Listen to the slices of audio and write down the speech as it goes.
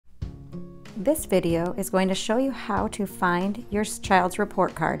This video is going to show you how to find your child's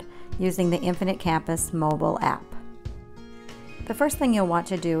report card using the Infinite Campus mobile app. The first thing you'll want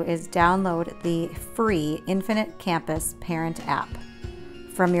to do is download the free Infinite Campus Parent app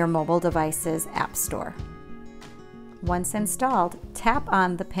from your mobile device's app store. Once installed, tap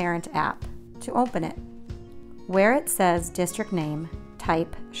on the Parent app to open it. Where it says district name,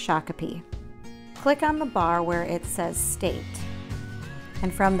 type Shakopee. Click on the bar where it says state,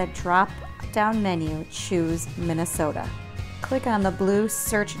 and from the drop-down menu, choose Minnesota. Click on the blue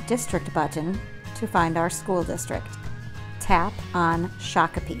Search District button to find our school district. Tap on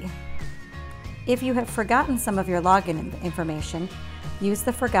Shakopee. If you have forgotten some of your login information, use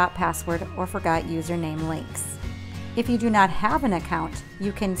the forgot password or forgot username links. If you do not have an account,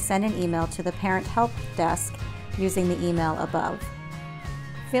 you can send an email to the Parent Help Desk using the email above.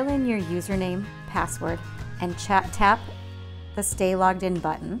 Fill in your username, password, and tap the Stay Logged In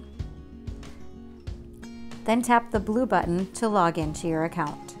button. Then tap the blue button to log into your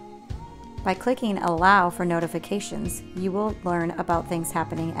account. By clicking Allow for notifications, you will learn about things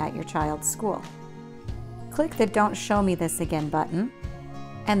happening at your child's school. Click the Don't Show Me This Again button,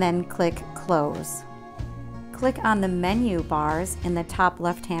 and then click Close. Click on the menu bars in the top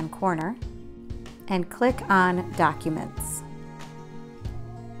left-hand corner, and click on Documents.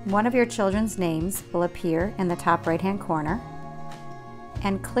 One of your children's names will appear in the top right-hand corner,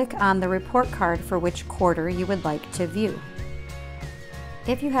 and click on the report card for which quarter you would like to view.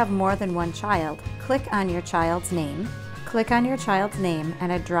 If you have more than one child, click on your child's name. Click on your child's name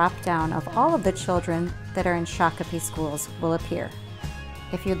and a drop-down of all of the children that are in Shakopee schools will appear.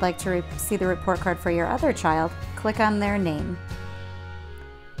 If you'd like to see the report card for your other child, click on their name.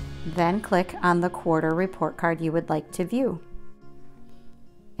 Then click on the quarter report card you would like to view,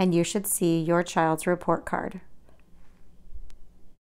 and you should see your child's report card.